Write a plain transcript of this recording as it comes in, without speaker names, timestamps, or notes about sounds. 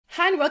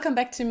Hi and welcome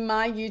back to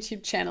my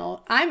YouTube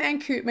channel. I'm Ann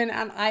Koopman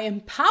and I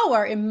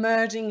empower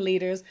emerging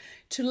leaders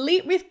to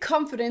lead with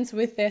confidence,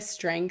 with their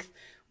strength,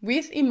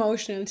 with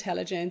emotional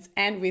intelligence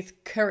and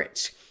with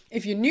courage.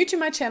 If you're new to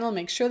my channel,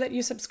 make sure that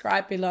you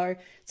subscribe below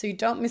so you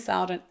don't miss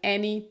out on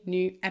any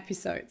new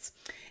episodes.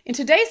 In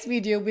today's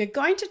video, we're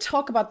going to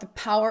talk about the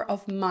power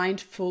of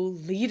mindful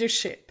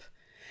leadership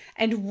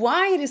and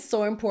why it is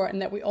so important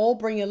that we all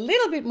bring a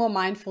little bit more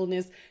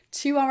mindfulness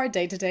to our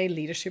day-to-day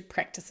leadership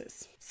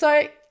practices.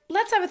 So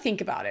let's have a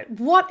think about it.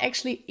 What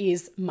actually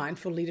is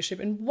mindful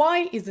leadership and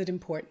why is it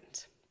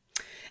important?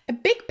 A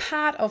big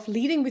part of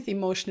leading with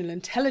emotional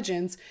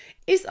intelligence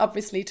is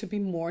obviously to be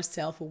more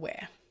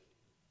self-aware.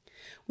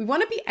 We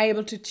want to be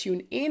able to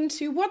tune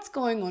into what's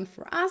going on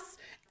for us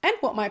and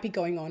what might be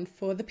going on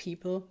for the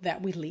people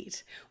that we lead.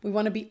 We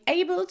want to be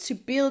able to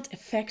build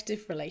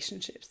effective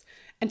relationships.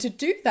 And to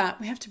do that,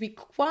 we have to be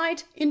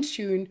quite in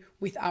tune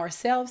with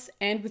ourselves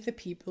and with the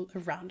people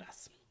around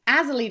us.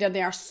 As a leader,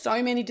 there are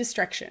so many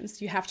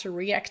distractions. You have to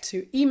react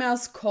to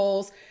emails,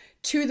 calls,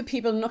 to the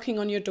people knocking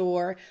on your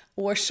door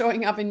or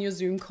showing up in your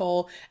Zoom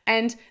call.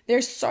 And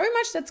there's so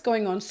much that's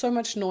going on, so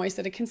much noise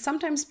that it can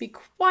sometimes be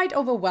quite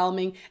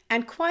overwhelming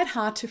and quite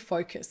hard to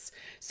focus.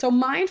 So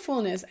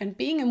mindfulness and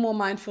being a more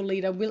mindful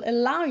leader will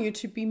allow you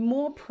to be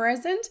more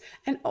present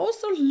and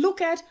also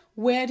look at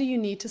where do you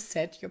need to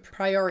set your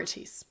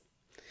priorities.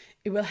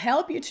 It will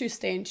help you to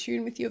stay in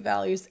tune with your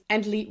values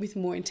and lead with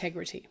more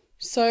integrity.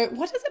 So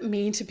what does it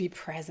mean to be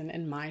present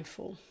and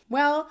mindful?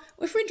 Well,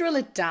 if we drill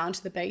it down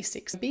to the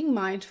basics, being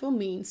mindful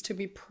means to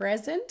be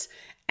present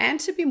and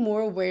to be more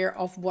aware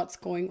of what's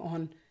going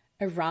on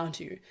around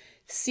you.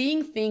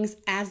 Seeing things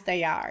as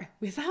they are,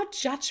 without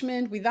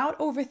judgment, without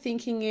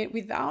overthinking it,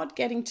 without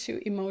getting too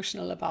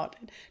emotional about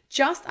it.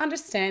 Just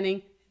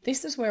understanding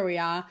this is where we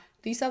are,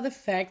 these are the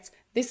facts,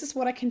 this is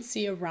what I can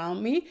see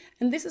around me,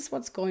 and this is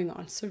what's going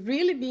on. So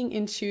really being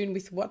in tune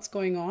with what's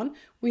going on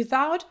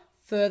without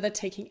further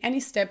taking any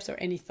steps or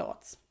any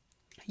thoughts.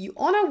 You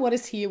honor what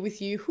is here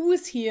with you, who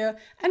is here,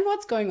 and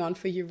what's going on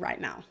for you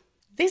right now.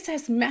 This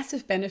has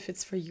massive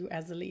benefits for you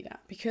as a leader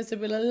because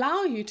it will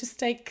allow you to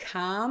stay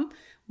calm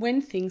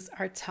when things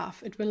are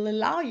tough. It will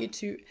allow you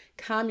to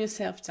calm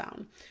yourself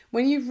down.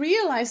 When you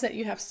realize that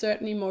you have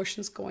certain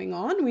emotions going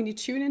on, when you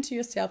tune into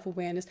your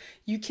self-awareness,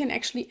 you can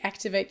actually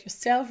activate your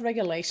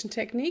self-regulation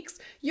techniques,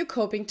 your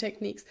coping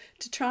techniques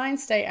to try and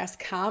stay as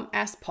calm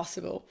as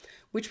possible,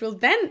 which will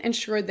then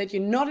ensure that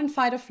you're not in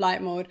fight or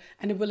flight mode,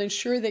 and it will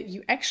ensure that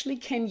you actually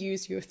can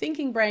use your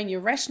thinking brain,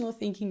 your rational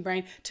thinking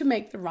brain, to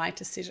make the right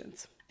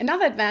decisions.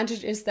 Another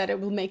advantage is that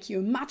it will make you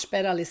a much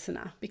better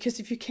listener, because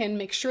if you can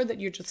make sure that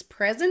you're just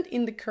present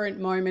in the current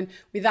moment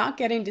without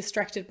getting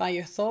distracted by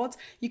your thoughts,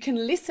 you can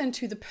listen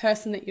to the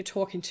person that you're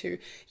talking to,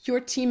 your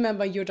team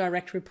member, your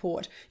direct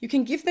report. You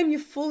can give them your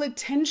full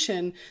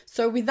attention.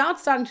 So without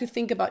starting to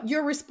think about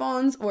your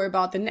response or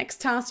about the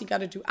next task you got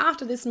to do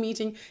after this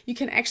meeting, you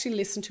can actually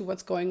listen to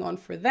what's going on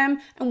for them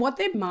and what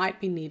they might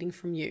be needing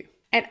from you.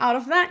 And out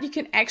of that, you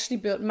can actually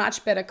build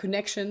much better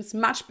connections,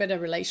 much better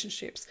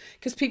relationships,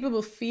 because people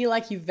will feel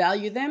like you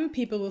value them,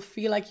 people will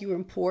feel like you're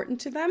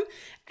important to them,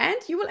 and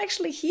you will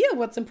actually hear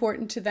what's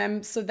important to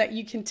them so that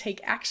you can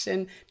take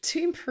action to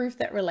improve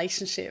that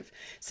relationship.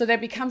 So that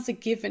becomes a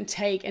give and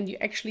take, and you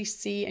actually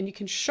see and you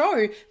can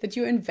show that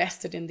you're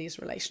invested in these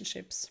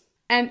relationships.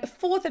 And a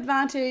fourth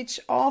advantage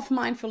of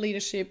mindful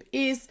leadership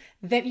is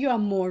that you are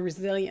more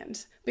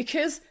resilient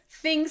because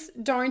things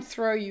don't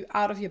throw you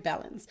out of your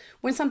balance.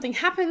 When something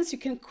happens, you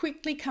can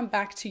quickly come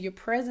back to your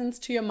presence,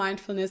 to your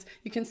mindfulness.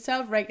 You can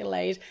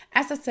self-regulate,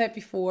 as I said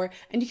before,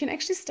 and you can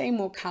actually stay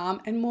more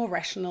calm and more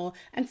rational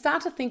and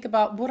start to think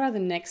about what are the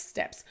next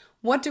steps?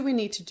 What do we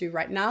need to do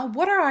right now?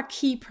 What are our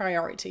key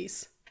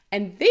priorities?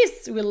 And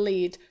this will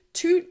lead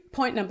to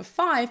point number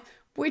 5,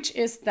 which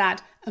is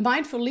that a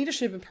mindful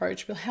leadership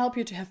approach will help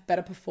you to have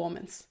better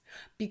performance.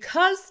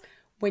 Because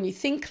when you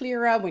think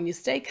clearer, when you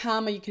stay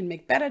calmer, you can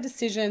make better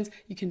decisions,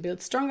 you can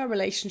build stronger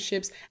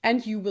relationships,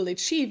 and you will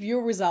achieve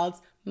your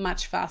results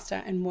much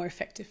faster and more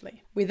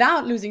effectively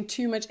without losing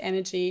too much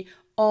energy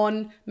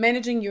on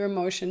managing your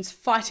emotions,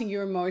 fighting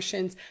your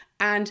emotions,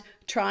 and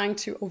trying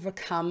to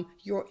overcome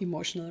your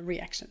emotional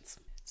reactions.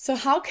 So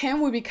how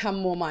can we become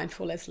more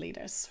mindful as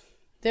leaders?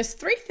 There's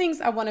 3 things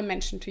I want to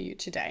mention to you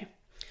today.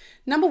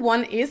 Number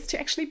 1 is to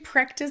actually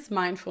practice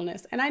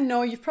mindfulness. And I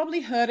know you've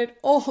probably heard it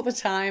all the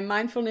time.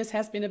 Mindfulness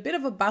has been a bit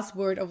of a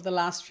buzzword over the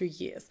last few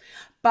years.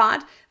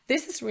 But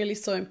this is really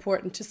so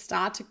important to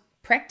start to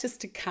practice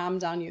to calm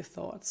down your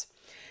thoughts.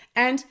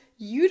 And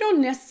you don't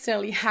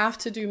necessarily have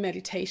to do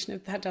meditation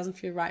if that doesn't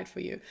feel right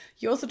for you.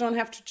 You also don't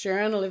have to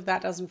journal if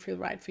that doesn't feel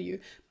right for you.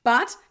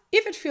 But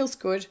if it feels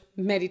good,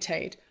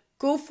 meditate.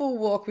 Go for a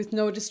walk with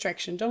no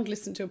distraction. Don't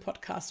listen to a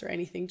podcast or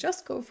anything.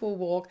 Just go for a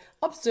walk,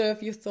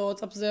 observe your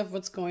thoughts, observe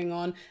what's going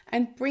on,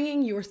 and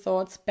bringing your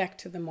thoughts back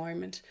to the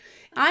moment.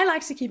 I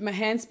like to keep my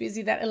hands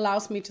busy. That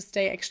allows me to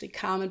stay actually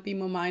calm and be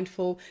more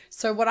mindful.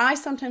 So what I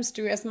sometimes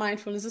do as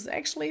mindfulness is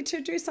actually to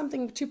do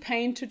something, to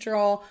paint, to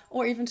draw,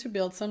 or even to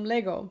build some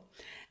Lego.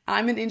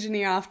 I'm an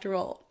engineer after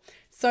all.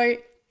 So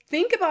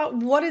Think about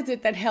what is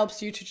it that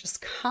helps you to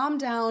just calm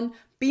down,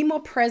 be more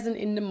present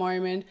in the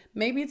moment.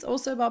 Maybe it's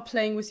also about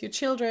playing with your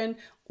children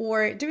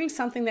or doing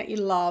something that you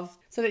love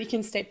so that you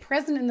can stay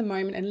present in the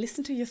moment and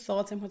listen to your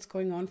thoughts and what's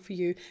going on for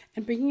you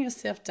and bringing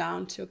yourself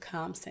down to a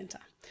calm center.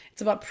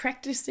 It's about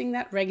practicing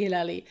that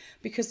regularly,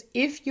 because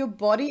if your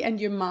body and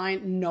your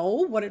mind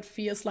know what it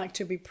feels like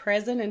to be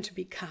present and to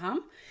be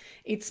calm,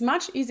 it's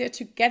much easier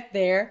to get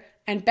there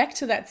and back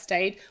to that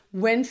state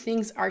when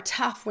things are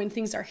tough, when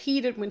things are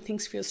heated, when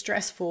things feel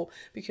stressful,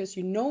 because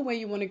you know where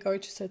you want to go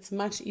to. So it's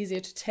much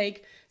easier to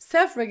take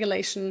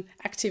self-regulation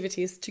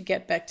activities to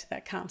get back to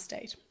that calm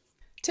state.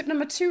 Tip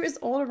number 2 is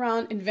all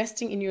around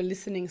investing in your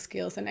listening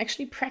skills and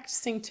actually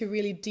practicing to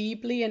really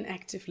deeply and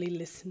actively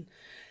listen.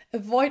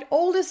 Avoid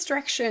all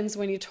distractions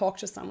when you talk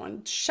to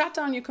someone. Shut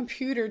down your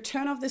computer,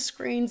 turn off the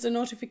screens, the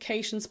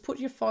notifications, put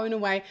your phone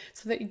away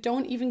so that you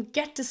don't even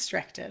get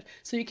distracted.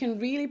 So you can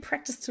really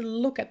practice to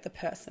look at the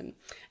person.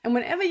 And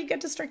whenever you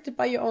get distracted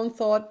by your own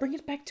thought, bring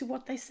it back to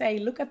what they say.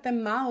 Look at their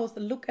mouth,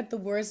 look at the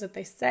words that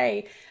they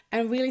say,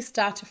 and really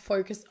start to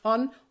focus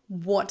on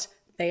what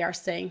they are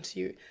saying to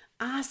you.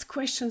 Ask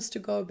questions to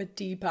go a bit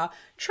deeper.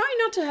 Try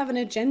not to have an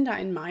agenda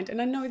in mind.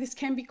 And I know this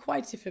can be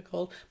quite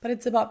difficult, but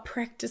it's about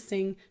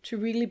practicing to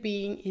really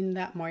being in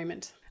that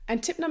moment.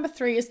 And tip number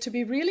 3 is to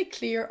be really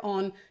clear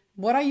on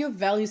what are your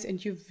values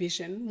and your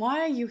vision. Why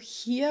are you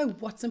here?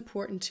 What's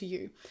important to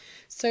you?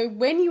 So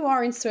when you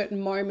are in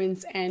certain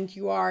moments and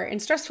you are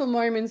in stressful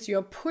moments,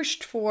 you're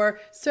pushed for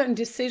certain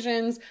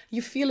decisions,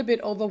 you feel a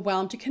bit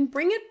overwhelmed, you can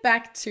bring it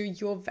back to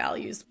your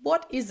values.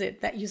 What is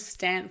it that you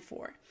stand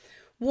for?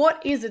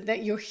 What is it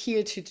that you're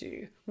here to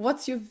do?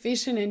 What's your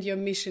vision and your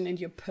mission and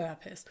your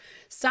purpose?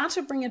 Start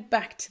to bring it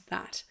back to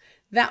that.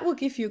 That will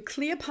give you a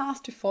clear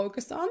path to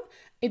focus on.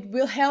 It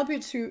will help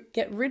you to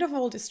get rid of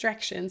all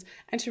distractions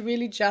and to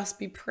really just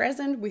be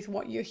present with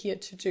what you're here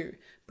to do.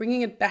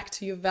 Bringing it back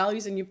to your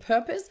values and your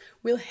purpose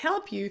will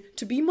help you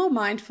to be more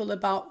mindful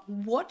about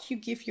what you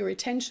give your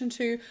attention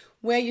to,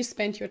 where you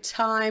spend your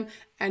time,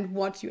 and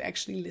what you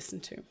actually listen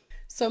to.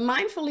 So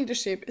mindful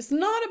leadership is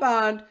not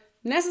about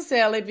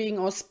necessarily being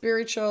all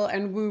spiritual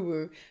and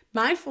woo-woo.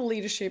 Mindful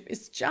leadership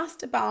is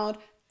just about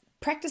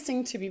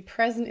practicing to be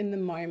present in the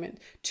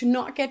moment, to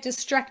not get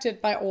distracted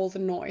by all the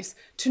noise,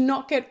 to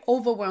not get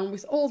overwhelmed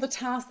with all the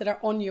tasks that are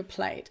on your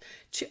plate,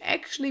 to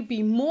actually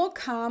be more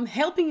calm,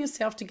 helping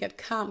yourself to get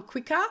calm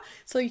quicker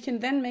so you can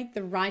then make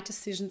the right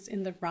decisions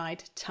in the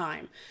right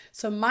time.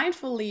 So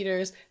mindful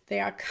leaders, they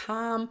are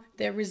calm,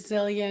 they're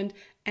resilient,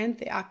 and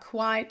they are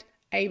quite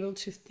able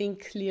to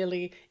think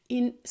clearly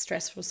in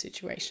stressful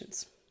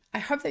situations. I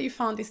hope that you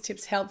found these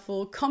tips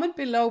helpful. Comment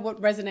below what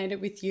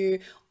resonated with you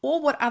or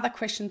what other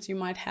questions you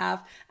might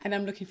have, and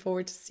I'm looking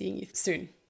forward to seeing you soon.